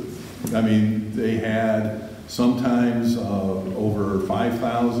 they had sometimes over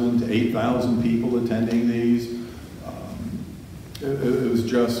 5,000 to 8,000 people attending these. It was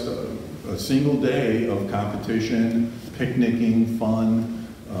just a single day of competition, picnicking, fun,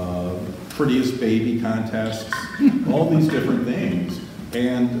 prettiest baby contests, all these different things.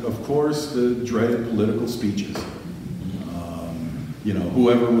 And of course, the dreaded political speeches.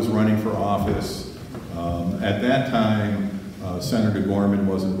 Whoever was running for office, at that time, Senator Gorman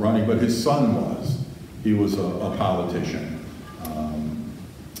wasn't running, but his son was. He was a politician.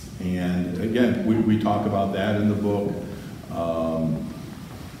 And again, we talk about that in the book.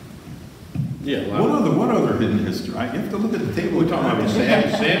 What other hidden history? You have to look at the table. We're talking about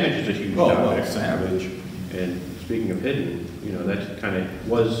Savage is a huge topic. Savage. And speaking of hidden, that kind of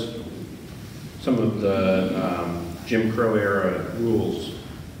was some of the Jim Crow era rules,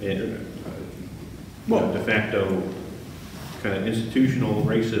 de facto kind of institutional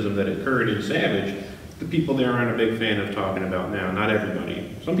racism that occurred in Savage. The people there aren't a big fan of talking about now. Not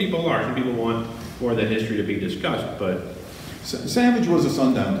everybody. Some people are. Some people want more of that history to be discussed, but Savage was a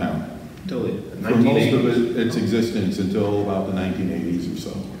sundown town. Until the for most of its existence until about the 1980s or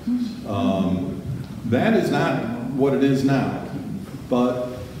so. That is not what it is now, but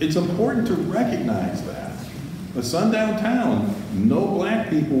it's important to recognize that. A sundown town, no black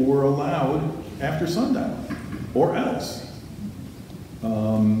people were allowed after sundown, or else.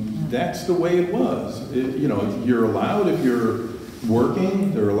 That's the way it was. You're allowed if you're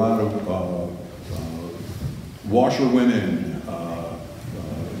working. There are a lot of washerwomen,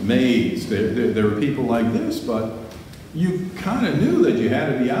 maids. There were people like this, but you kind of knew that you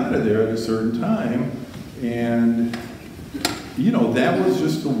had to be out of there at a certain time, and that was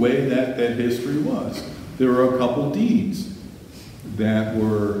just the way that history was. There were a couple deeds that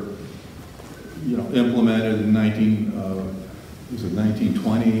were implemented in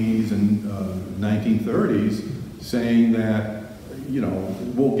 1920s and 1930s, saying that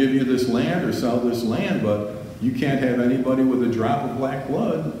we'll give you this land or sell this land, but you can't have anybody with a drop of black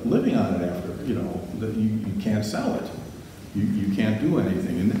blood living on it after, that you can't sell it. You can't do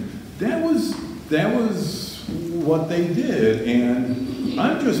anything. And that was what they did. And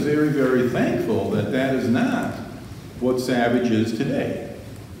I'm just very, very thankful that that is not what Savage is today.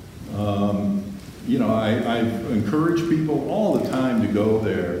 I've encouraged people all the time to go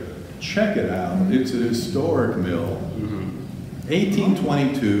there, check it out. It's a historic mill.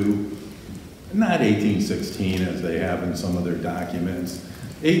 1822. Not 1816 as they have in some of their documents.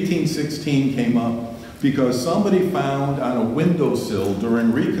 1816 came up because somebody found on a windowsill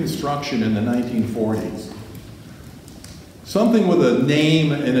during Reconstruction in the 1940s something with a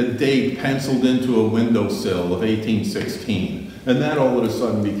name and a date penciled into a windowsill of 1816. And that all of a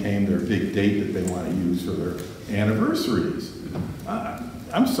sudden became their big date that they want to use for their anniversaries.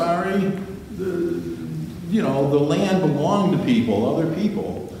 I'm sorry, the land belonged to people, other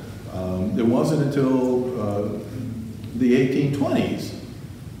people. It wasn't until the 1820s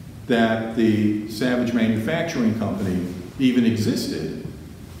that the Savage Manufacturing Company even existed,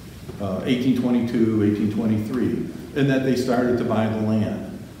 1822, 1823, and that they started to buy the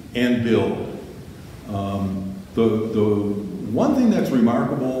land and build. The one thing that's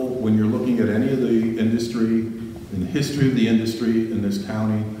remarkable when you're looking at any of the industry, in the history of the industry in this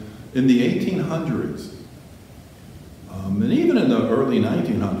county, in the 1800s, and even in the early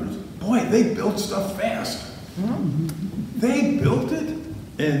 1900s, boy, they built stuff fast. They built it,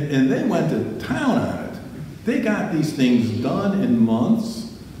 and they went to town on it. They got these things done in months.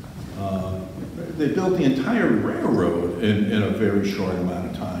 They built the entire railroad in a very short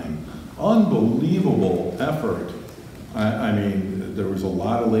amount of time. Unbelievable effort. I mean, there was a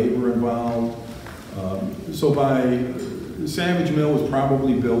lot of labor involved. So Savage Mill was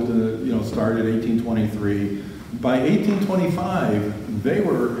probably built in, started 1823. By 1825, they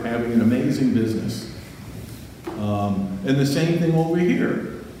were having an amazing business. And the same thing over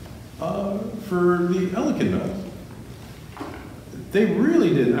here for the Ellicott Mill. They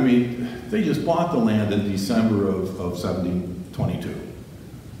really did, I mean, they just bought the land in December of 1722.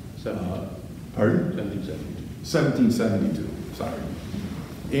 Pardon? 1772, sorry.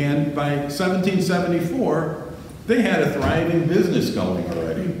 And by 1774, they had a thriving business going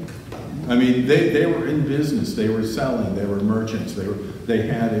already. I mean, they were in business, they were selling, they were merchants, they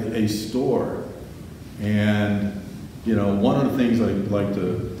had a store. And, one of the things I'd like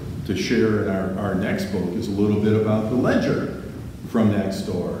to share in our next book is a little bit about the ledger from that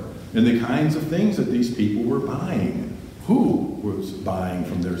store and the kinds of things that these people were buying, who was buying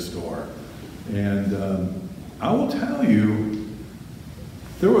from their store. And I will tell you,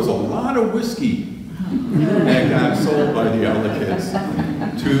 there was a lot of whiskey that got sold by the Ellicotts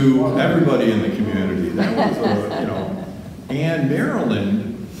to everybody in the community. That was, and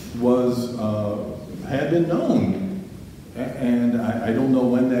Maryland had been known, and I don't know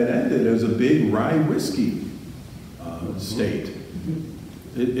when that ended, as a big rye whiskey state.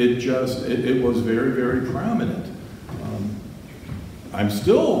 It was very, very prominent. I'm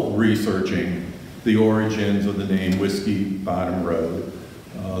still researching the origins of the name Whiskey Bottom Road.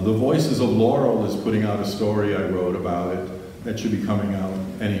 The Voices of Laurel is putting out a story I wrote about it that should be coming out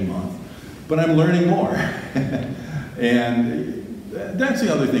any month. But I'm learning more. And that's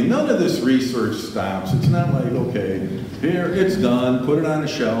the other thing. None of this research stops. It's not like, okay, here, it's done, put it on a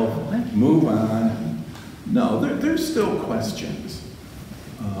shelf, move on. No, there's still questions.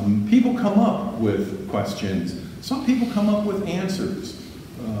 People come up with questions. Some people come up with answers.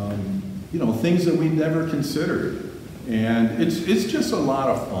 Things that we've never considered. And it's just a lot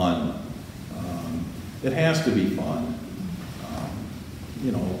of fun. It has to be fun.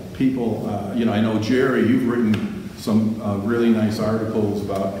 People, I know Jerry, you've written some really nice articles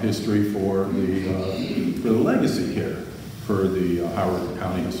about history for the legacy here for the Howard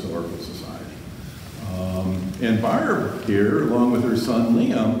County Historical Society. And Barb here, along with her son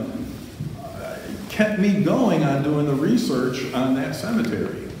Liam, kept me going on doing the research on that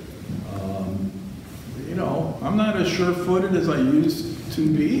cemetery. I'm not as sure-footed as I used to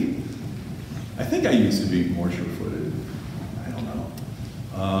be. I think I used to be more sure-footed. I don't know.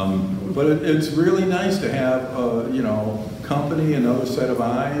 But it's really nice to have, company, another set of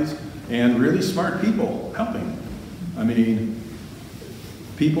eyes, and really smart people helping. I mean,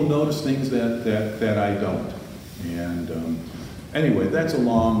 people notice things that I don't. And anyway, that's a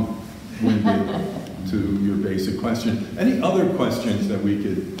long-winded to your basic question. Any other questions that we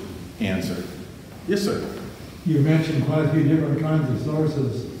could answer? Yes, sir. You mentioned quite a few different kinds of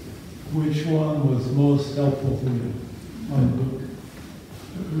sources. Which one was most helpful to you on the book?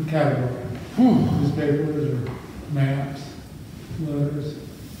 What category? Newspapers or maps, letters?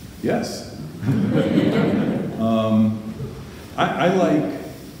 Yes. I like,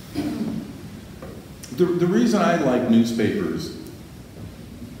 the reason I like newspapers,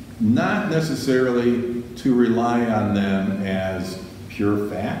 not necessarily to rely on them as pure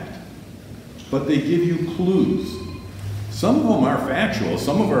fact, but they give you clues. Some of them are factual,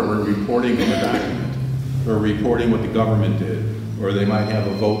 some of them are reporting a document, or reporting what the government did, or they might have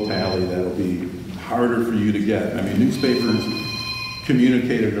a vote tally that'll be harder for you to get. I mean, newspapers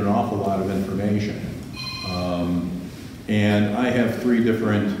communicated an awful lot of information. And I have 3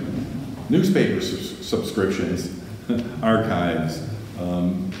 different newspaper subscriptions, archives,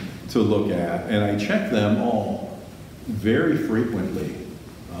 to look at, and I check them all very frequently.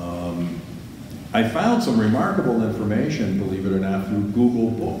 I found some remarkable information, believe it or not, through Google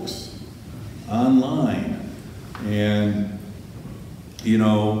Books, online. And,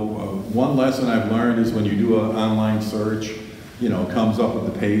 one lesson I've learned is when you do an online search, it comes up with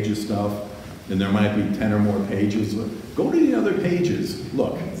the page of stuff. and there might be 10 or more pages. Go to the other pages,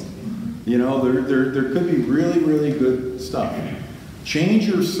 look. You know, there could be really, really good stuff. Change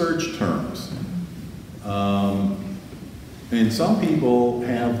your search terms. And some people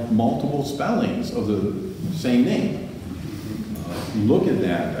have multiple spellings of the same name. Look at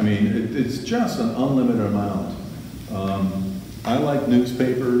that. I mean, it's just an unlimited amount. I like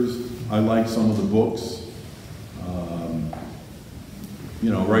newspapers. I like some of the books. You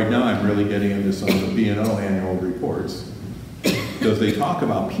know, right now I'm really getting into some of the B&O annual reports because they talk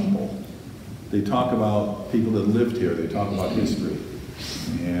about people. They talk about people that lived here. They talk about history.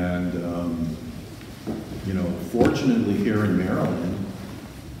 And, you know, fortunately here in Maryland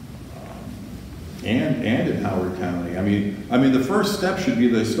and in Howard County, I mean, the first step should be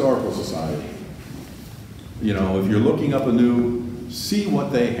the Historical Society. You know, if you're looking up anew, see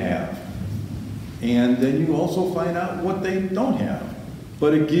what they have. And then you also find out what they don't have.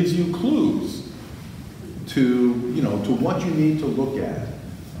 But it gives you clues to, you know, to what you need to look at.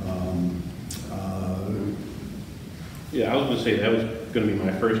 Yeah, I was going to say that was going to be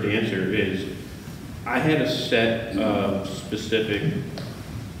my first answer is I had a set of specific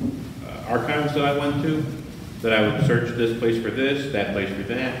archives that I went to, that I would search this place for this, that place for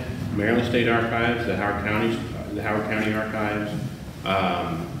that. Maryland State Archives, the Howard County Archives,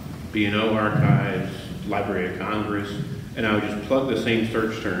 B&O Archives, Library of Congress, and I would just plug the same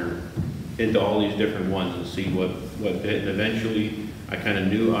search term into all these different ones and see what fit. And eventually, I kind of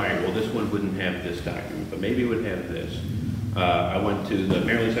knew, all right, well, this one wouldn't have this document, but maybe it would have this. I went to the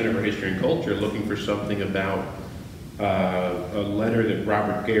Maryland Center for History and Culture looking for something about a letter that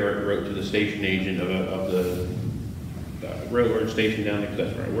Robert Garrett wrote to the station agent of the railroad station down there,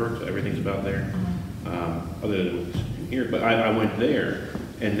 because that's where I work, so everything's about there, other than what's in here. But I went there,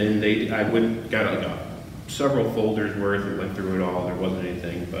 and then I got several folders worth and went through it all. There wasn't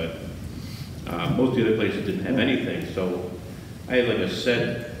anything, but most of the other places didn't have anything. So I had like a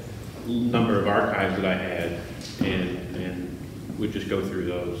set number of archives that I had, and would just go through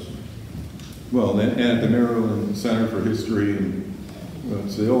those. Well, and at the Maryland Center for History, and well,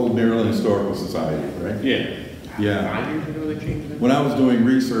 it's the old Maryland Historical Society, right? Yeah. Yeah. 5 years ago they changed it? When I was doing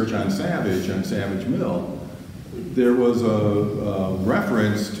research on Savage Mill, there was a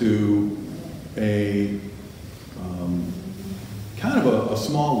reference to a kind of a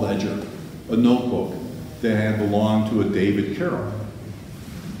small ledger, a notebook that had belonged to a David Carroll.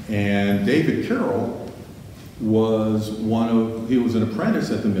 And David Carroll was he was an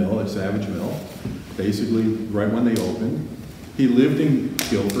apprentice at the mill, at Savage Mill, basically right when they opened. He lived in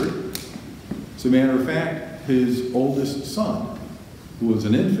Guilford. As a matter of fact, his oldest son, who was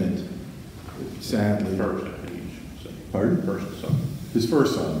an infant, sadly. First, I think you should say. Pardon? First son. His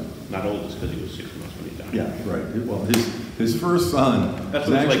first son. Not oldest, because he was 6 months when he died. Yeah, right. Well, his first son That's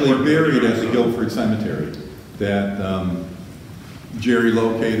was what it's actually like buried at the son. Guilford Cemetery that Jerry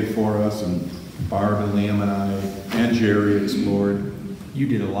located for us, and Barb and Liam and I and Jerry explored. You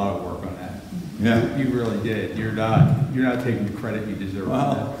did a lot of work on that. Yeah. You really did. You're not taking the credit you deserve.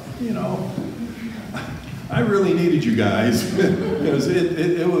 Well, you know, I really needed you guys because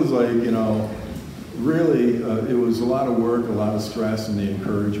it was like, you know, really, it was a lot of work, a lot of stress, and the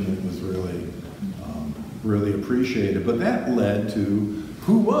encouragement was really, really appreciated. But that led to,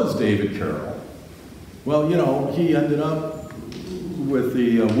 who was David Carroll? Well, you know, he ended up with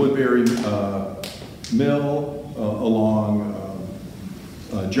the Woodbury Mill along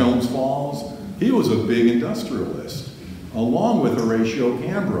Jones Falls. He was a big industrialist, along with Horatio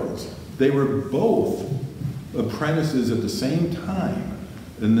Ambrose. They were both apprentices at the same time,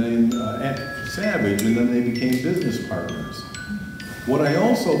 and then at Savage, and then they became business partners. What I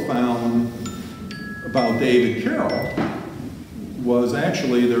also found about David Carroll was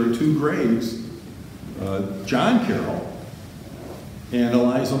actually there were two graves, John Carroll and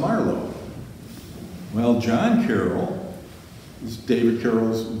Eliza Marlowe. Well, John Carroll is David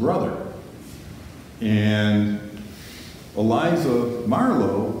Carroll's brother, and Eliza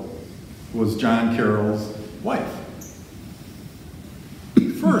Marlowe was John Carroll's wife.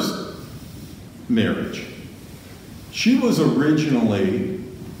 First marriage. She was originally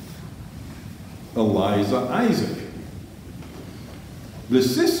Eliza Isaac, the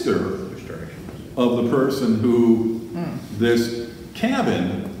sister of the person who this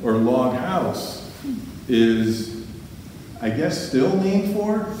cabin or log house is, I guess, still named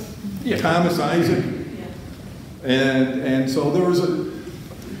for? Yeah. Thomas Isaac. And so there was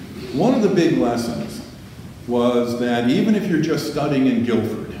one of the big lessons was that even if you're just studying in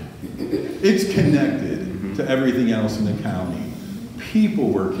Guilford, it's connected to everything else in the county. People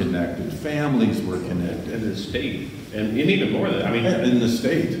were connected, families were connected. And the state, and even more than that, I mean. In the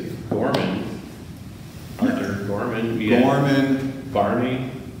state. Gorman Gorman. Yeah. Gorman, Barney,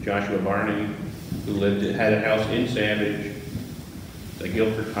 Joshua Barney, who had a house in Savage, the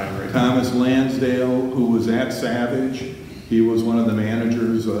Guilford pirate. Thomas Lansdale, who was at Savage. He was one of the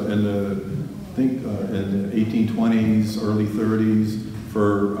managers in the 1820s, early 30s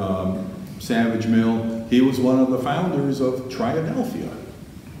for Savage Mill. He was one of the founders of Triadelphia,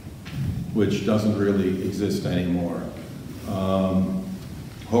 which doesn't really exist anymore.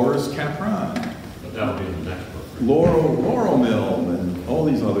 Horace Capron. But that'll be in the next book. Right? Laurel Mill and all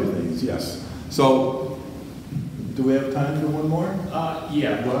these other things, yes. So, do we have time for one more?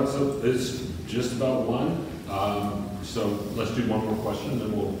 Yeah, well, so it's just about one. So let's do one more question, and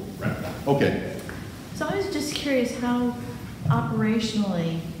then we'll wrap it up. Okay. So I was just curious how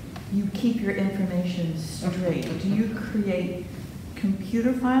operationally you keep your information straight. Do you create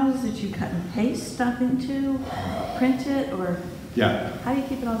computer files that you cut and paste stuff into, print it, or Yeah. how do you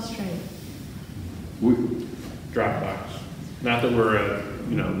keep it all straight? Dropbox. Not that we're,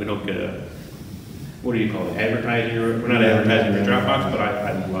 we don't get a, what do you call it, advertising? We're not advertising for Dropbox, but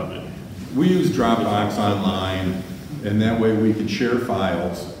I love it. We use Dropbox online, and that way we can share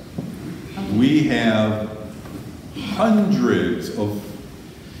files. We have hundreds of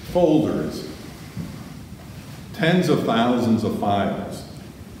folders, tens of thousands of files.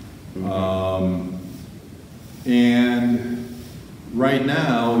 And right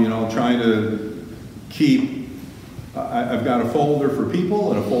now, trying to keep, I've got a folder for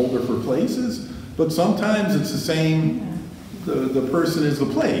people and a folder for places, but sometimes it's the same, the person is the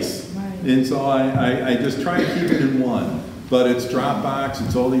place. Right. And so I just try to keep it in one. But it's Dropbox,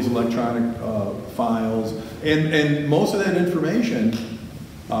 it's all these electronic files, and most of that information,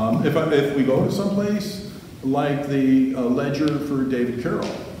 if we go to someplace like the ledger for David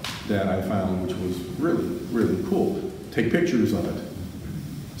Carroll that I found, which was really, really cool, take pictures of it,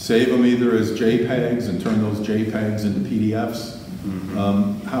 save them either as JPEGs and turn those JPEGs into PDFs.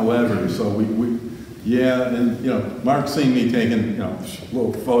 However, so yeah, and Mark's seen me taking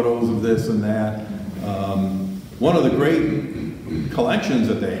little photos of this and that. One of the great collections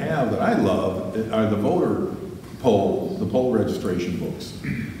that they have that I love are the voter polls, the poll registration books.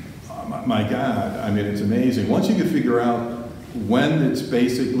 My God, I mean, it's amazing. Once you can figure out when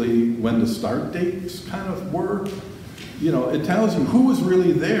the start dates kind of were, it tells you who was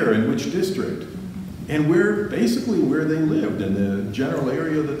really there in which district and basically where they lived and the general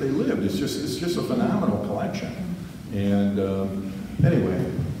area that they lived. It's just a phenomenal collection. And anyway,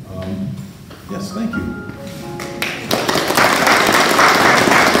 yes, thank you.